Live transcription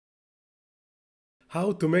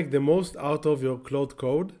How to make the most out of your Claude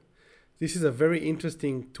Code. This is a very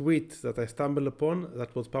interesting tweet that I stumbled upon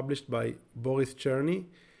that was published by Boris Cherny,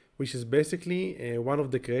 which is basically one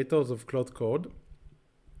of the creators of Claude Code.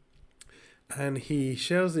 And he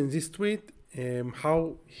shares in this tweet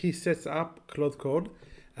how he sets up Claude Code.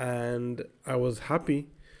 And I was happy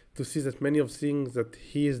to see that many of the things that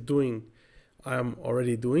he is doing, I am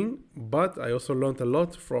already doing. But I also learned a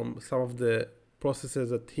lot from some of the processes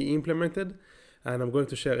that he implemented. And I'm going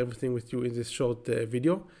to share everything with you in this short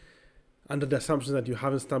video, under the assumption that you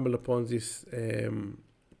haven't stumbled upon this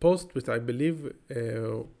post, which I believe,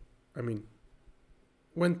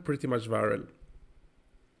 went pretty much viral.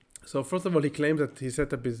 So first of all, he claims that his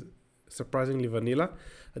setup is surprisingly vanilla.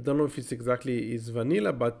 I don't know if it's exactly is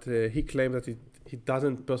vanilla, but he claims that he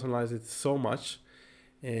doesn't personalize it so much.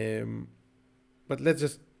 But let's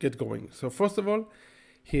just get going. So first of all,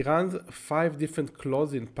 he runs 5 different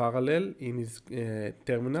Claudes in parallel in his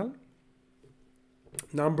terminal,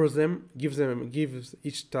 numbers them, gives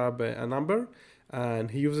each tab a number,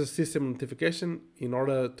 and he uses system notification in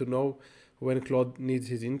order to know when Claude needs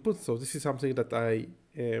his input. So this is something that I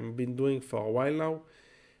been doing for a while now.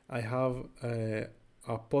 I have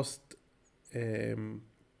a post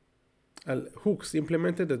hooks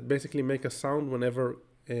implemented that basically make a sound whenever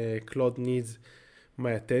Claude needs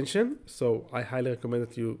my attention. So I highly recommend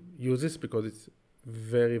that you use this because it's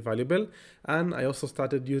very valuable. And I also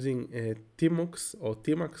started using Tmux or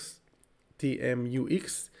Tmux,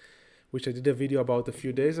 TMUX, which I did a video about a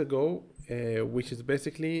few days ago, which is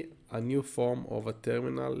basically a new form of a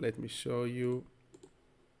terminal. Let me show you.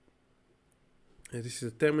 This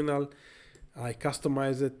is a terminal. I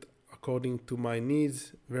customize it according to my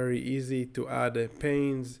needs. Very easy to add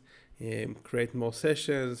panes, create more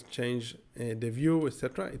sessions, change the view,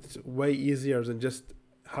 etc. It's way easier than just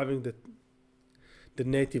having the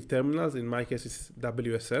native terminals. In my case, it's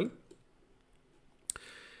WSL.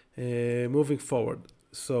 Moving forward.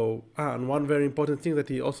 So, and one very important thing that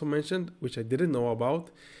he also mentioned, which I didn't know about,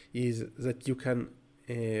 is that you can,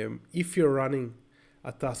 if you're running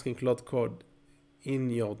a task in Claude Code in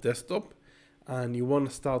your desktop and you want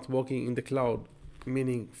to start working in the cloud,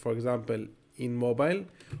 meaning, for example, in mobile,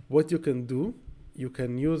 what you can do, you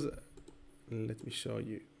can use, let me show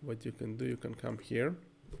you what you can do. You can come here.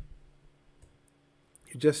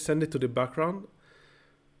 You just send it to the background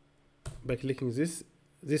by clicking this.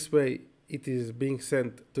 This way it is being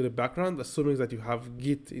sent to the background, assuming that you have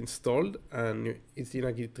Git installed and it's in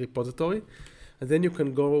a Git repository. And then you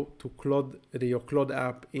can go to your Claude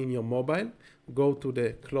app in your mobile, go to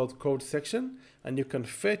the Claude Code section, and you can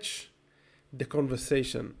fetch the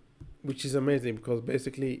conversation, which is amazing because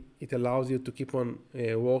basically it allows you to keep on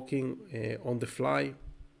working on the fly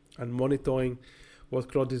and monitoring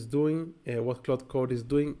what Claude is doing, what Claude Code is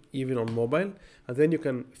doing, even on mobile. And then you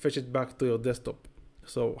can fetch it back to your desktop.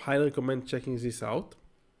 So highly recommend checking this out.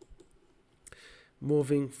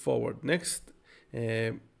 Moving forward, next,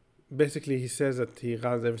 basically he says that he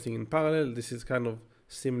runs everything in parallel. This is kind of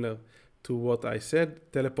similar to what I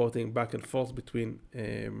said, teleporting back and forth between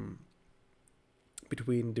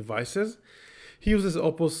devices. He uses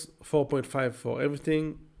Opus 4.5 for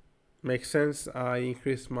everything. Makes sense. I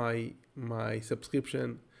increased my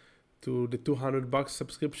subscription to the $200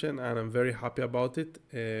 subscription, and I'm very happy about it.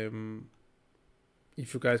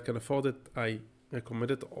 If you guys can afford it, I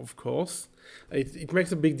recommend it, of course. It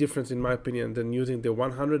makes a big difference in my opinion than using the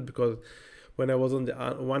 100, because when I was on the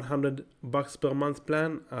 $100 per month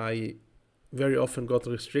plan, I very often got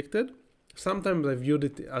restricted. Sometimes I viewed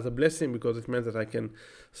it as a blessing because it meant that I can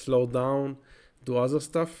slow down, do other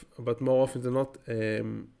stuff, but more often than not,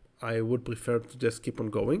 I would prefer to just keep on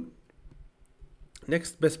going.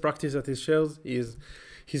 Next best practice that he shares is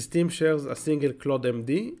his team shares a single Claude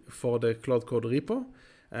MD for the Claude Code repo,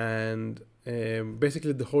 and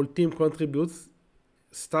basically the whole team contributes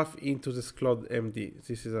stuff into this Claude MD.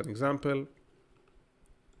 This is an example.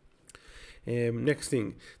 Next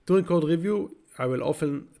thing, during code review, I will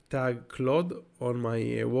often tag Claude on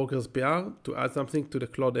my workers PR to add something to the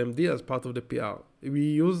Claude MD as part of the PR. We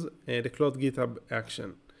use the Claude GitHub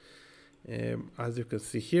action. As you can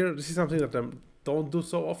see here, this is something that I don't do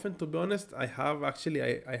so often, to be honest. I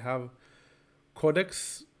have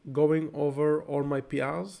Codex going over all my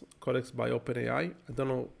PRs, Codex by OpenAI. I don't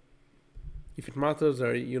know if it matters.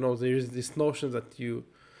 There is this notion that you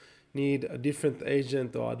need a different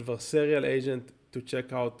agent or adversarial agent to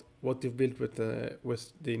check out what you've built with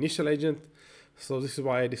the initial agent. So this is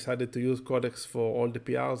why I decided to use Codex for all the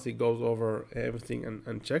PRs. It goes over everything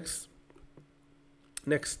and checks.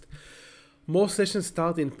 Next, most sessions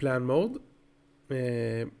start in plan mode.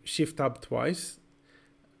 Shift tab twice.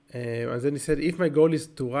 And then he said, if my goal is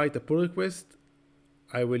to write a pull request,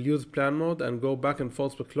 I will use plan mode and go back and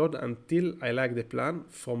forth with Claude until I like the plan.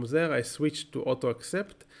 From there, I switch to auto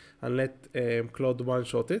accept and let Claude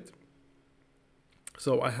one-shot it.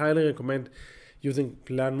 So I highly recommend using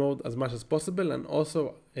plan mode as much as possible, and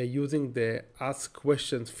also using the ask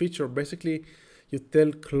questions feature. Basically, you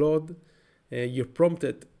tell Claude, you're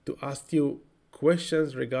prompted to ask you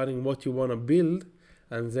questions regarding what you want to build,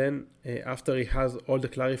 and then after he has all the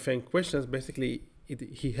clarifying questions, basically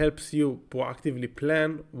he helps you proactively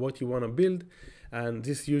plan what you want to build, and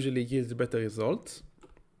this usually yields better results.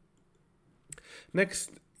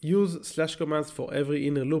 Next, use / commands for every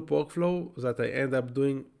inner loop workflow that I end up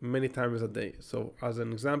doing many times a day. So as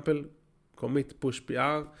an example, commit push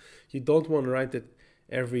PR. You don't want to write it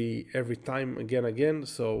every time again.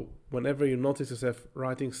 So whenever you notice yourself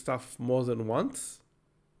writing stuff more than once,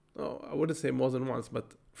 I wouldn't say more than once,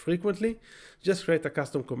 but frequently, just create a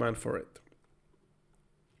custom command for it.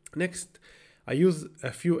 Next, I use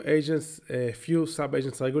a few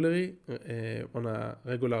sub-agents regularly on a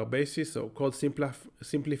regular basis. So code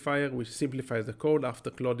simplifier, which simplifies the code after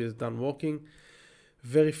Claude is done working.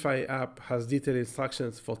 Verify app has detailed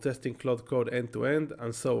instructions for testing Claude code end-to-end,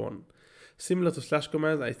 and so on. Similar to /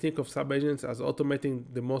 commands, I think of sub-agents as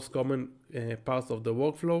automating the most common parts of the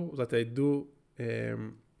workflow that I do,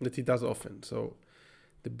 that he does often. So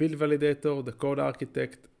the build validator, the code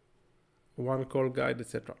architect, one call guide,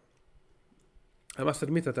 etc. I must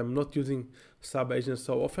admit that I'm not using sub-agents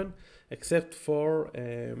so often, except for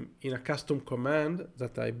in a custom command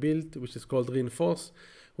that I built, which is called reinforce,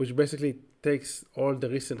 which basically takes all the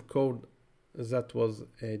recent code that was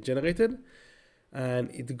generated, and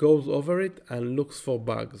it goes over it and looks for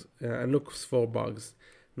bugs.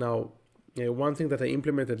 Now, one thing that I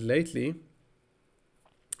implemented lately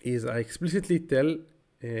is I explicitly tell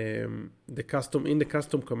the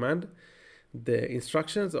custom command, the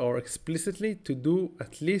instructions are explicitly to do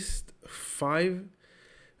at least 5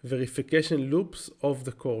 verification loops of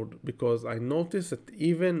the code, because I noticed that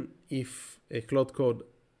even if a Claude Code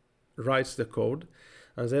writes the code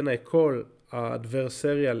and then I call an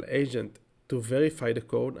adversarial agent to verify the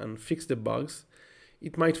code and fix the bugs,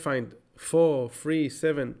 it might find 4, 3,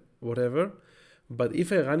 7, whatever, but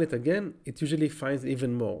if I run it again, it usually finds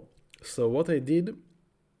even more. So what I did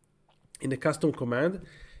in a custom command,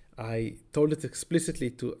 I told it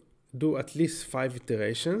explicitly to do at least 5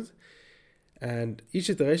 iterations, and each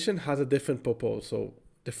iteration has a different purpose. So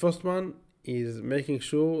the first one is making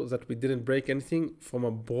sure that we didn't break anything from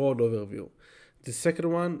a broad overview. The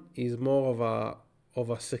second one is more of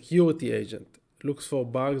a security agent, looks for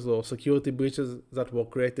bugs or security breaches that were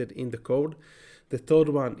created in the code. The third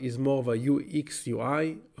one is more of a UX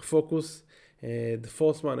UI focus. The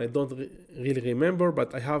fourth one I don't really remember,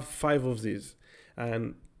 but I have 5 of these,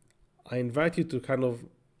 and I invite you to kind of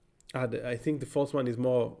add. I think the fourth one is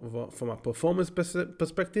more from a performance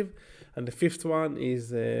perspective, and the fifth one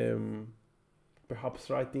is perhaps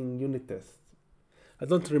writing unit tests. I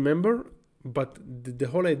don't remember, but the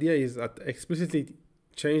whole idea is that I explicitly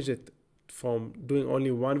changed it from doing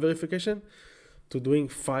only 1 verification to doing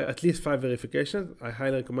at least 5 verifications. I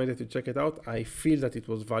highly recommend you to check it out. I feel that it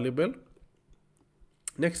was valuable.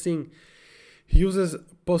 Next thing, he uses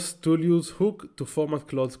post tool use hook to format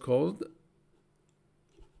Claude's code.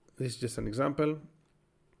 This is just an example.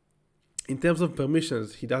 In terms of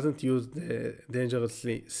permissions, he doesn't use the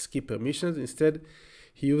dangerously skip permissions. Instead,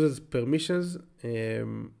 he uses permissions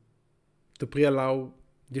to pre-allow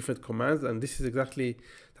different commands, and this is exactly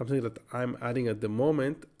something that I'm adding at the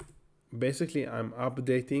moment. Basically, I'm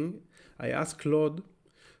updating. I ask Claude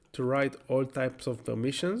to write all types of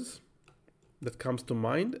permissions that comes to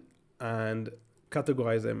mind and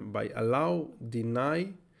categorize them by allow,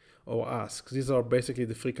 deny, or ask. These are basically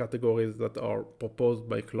the 3 categories that are proposed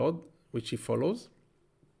by Claude, which he follows.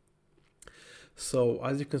 So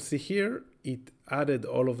as you can see here, it added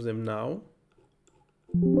all of them now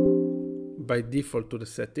by default to the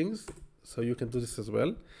settings. So you can do this as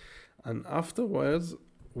well. And afterwards,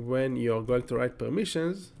 when you're going to write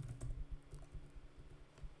permission,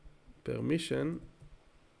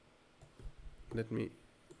 let me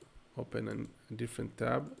open a different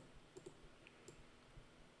tab.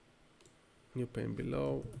 New pane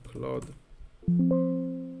below, Claude.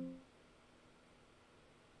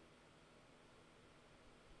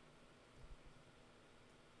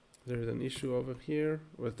 There is an issue over here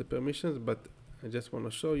with the permissions, but I just want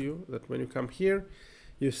to show you that when you come here,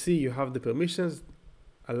 you see you have the permissions,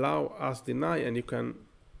 allow, ask, deny, and you can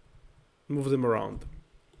move them around.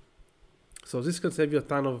 So this can save you a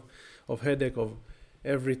ton of headache of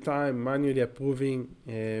every time manually approving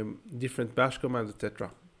different bash commands,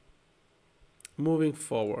 etc. moving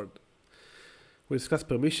forward. We discuss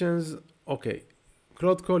permissions. Okay,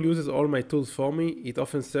 Claude Code uses all my tools for me. It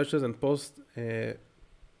often searches and posts to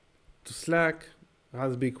Slack,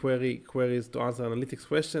 has big queries to answer analytics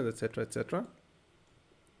questions, etc., etc.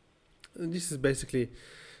 This is basically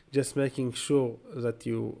just making sure that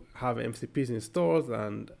you have MCPs in stores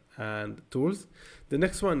and tools. The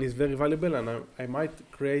next one is very valuable, and I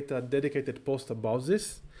might create a dedicated post about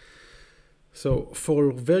this. So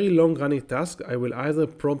for very long running tasks, I will either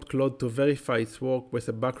prompt Claude to verify its work with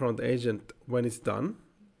a background agent when it's done.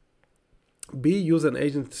 B, use an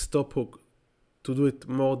agent stop hook to do it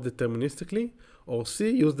more deterministically. Or C,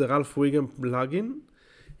 use the Ralph Wiggum plugin,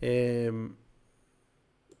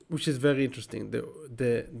 which is very interesting.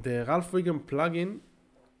 The Ralph Wiggum plugin,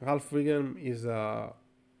 Ralph Wiggum is a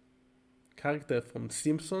character from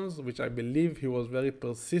Simpsons, which I believe he was very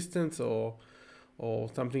persistent or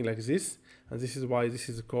something like this. And this is why this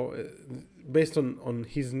is based on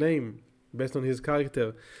his name, based on his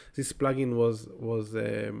character, this plugin was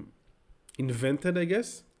invented, I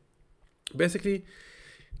guess. Basically,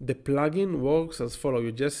 the plugin works as follows.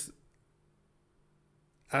 You just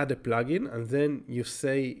add a plugin and then you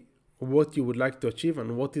say what you would like to achieve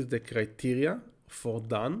and what is the criteria for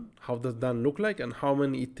done, how does done look like, and how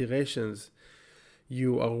many iterations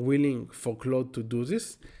you are willing for Claude to do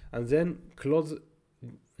this. And then Claude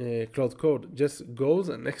Code just goes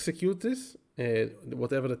and executes this,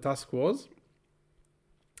 whatever the task was.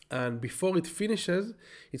 And before it finishes,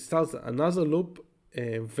 it starts another loop,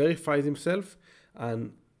 verifies himself,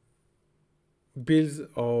 and builds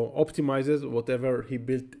or optimizes whatever he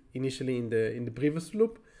built initially in the previous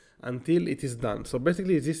loop until it is done. So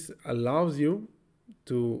basically, this allows you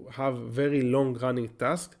to have very long running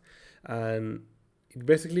tasks, and it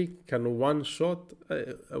basically can one shot.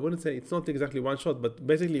 I wouldn't say it's not exactly one shot, but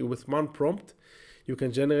basically with one prompt, you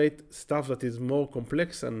can generate stuff that is more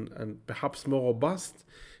complex and perhaps more robust,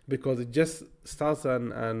 because it just starts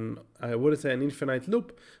an I wouldn't say an infinite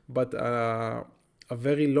loop, but a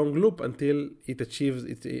very long loop until it achieves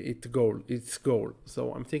its goal.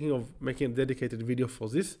 So I'm thinking of making a dedicated video for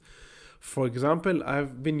this. For example,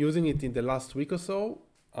 I've been using it in the last week or so.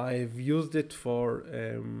 I've used it for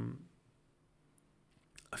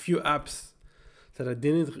a few apps that I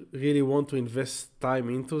didn't really want to invest time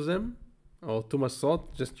into them or too much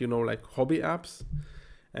thought, just, like hobby apps.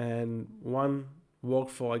 And one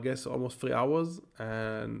worked for, I guess, almost 3 hours,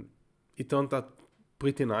 and it turned out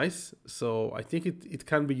pretty nice. So I think it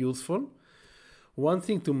can be useful. One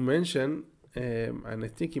thing to mention, and I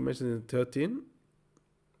think you mentioned in 13,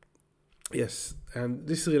 yes, and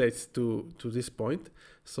this relates to this point.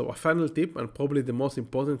 So a final tip, and probably the most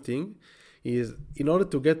important thing, is in order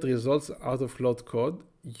to get results out of Claude Code,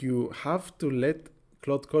 you have to let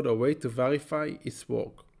Claude Code a way to verify its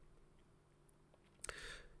work.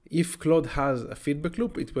 If Claude has a feedback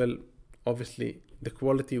loop, it will, obviously, the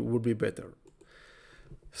quality would be better.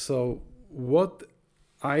 So what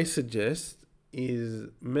I suggest is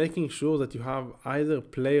making sure that you have either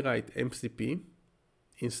Playwright MCP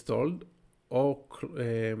installed or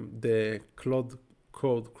the Claude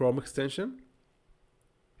Code Chrome extension.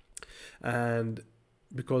 And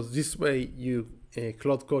because this way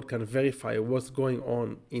Claude Code can verify what's going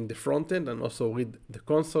on in the front end and also read the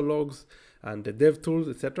console logs and the dev tools,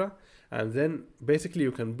 etc. And then basically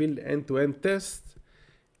you can build end-to-end tests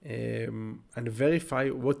and verify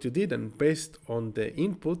what you did, and based on the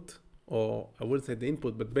input, or I wouldn't say the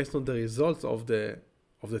input, but based on the results of the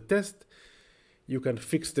test, you can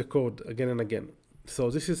fix the code again and again. So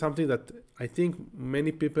this is something that I think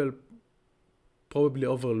many people probably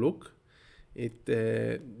overlook. It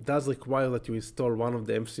does require that you install one of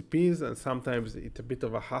the MCPs, and sometimes it's a bit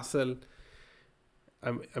of a hassle.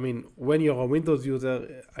 I mean, when you're a Windows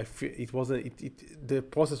user, I feel the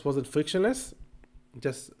process wasn't frictionless,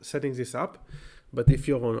 just setting this up. But if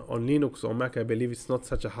you're on Linux or Mac, I believe it's not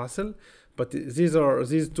such a hassle. But these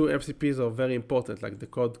two MCPs are very important, like the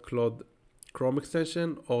Claude Chrome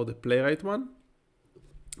extension or the Playwright one,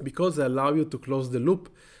 because they allow you to close the loop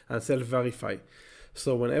and self-verify.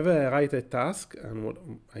 So whenever I write a task,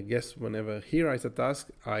 and I guess whenever he writes a task,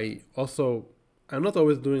 I'm not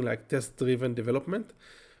always doing like test-driven development,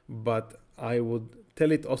 but I would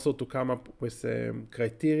tell it also to come up with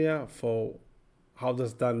criteria for how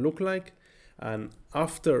does that look like. And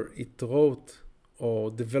after it wrote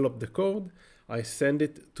or developed the code, I send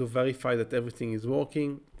it to verify that everything is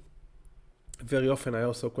working. Very often I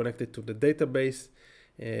also connect it to the database,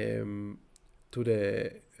 to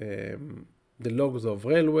the logs of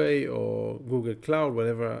Railway or Google Cloud,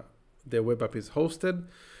 wherever the web app is hosted.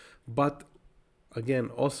 But again,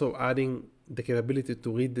 also adding the capability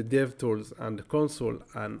to read the dev tools and the console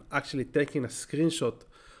and actually taking a screenshot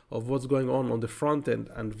of what's going on the front end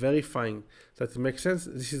and verifying that it makes sense,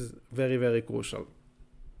 this is very, very crucial.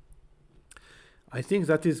 I think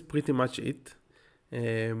that is pretty much it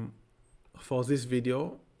for this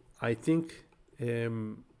video. I think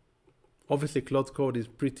obviously Claude Code is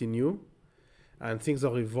pretty new and things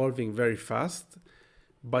are evolving very fast,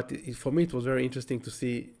 but for me it was very interesting to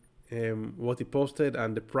see what he posted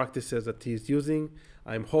and the practices that he's using.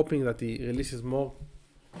 I'm hoping that he releases more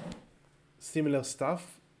similar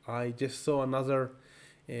stuff. I just saw another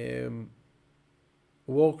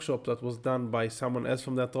workshop that was done by someone else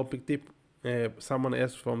from the Anthropic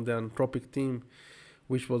team,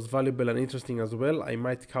 which was valuable and interesting as well. I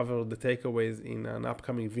might cover the takeaways in an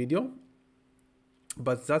upcoming video.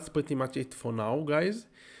 But that's pretty much it for now, guys.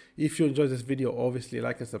 If you enjoyed this video, obviously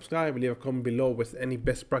like and subscribe. Leave a comment below with any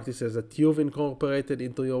best practices that you've incorporated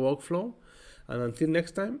into your workflow. And until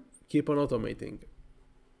next time, keep on automating.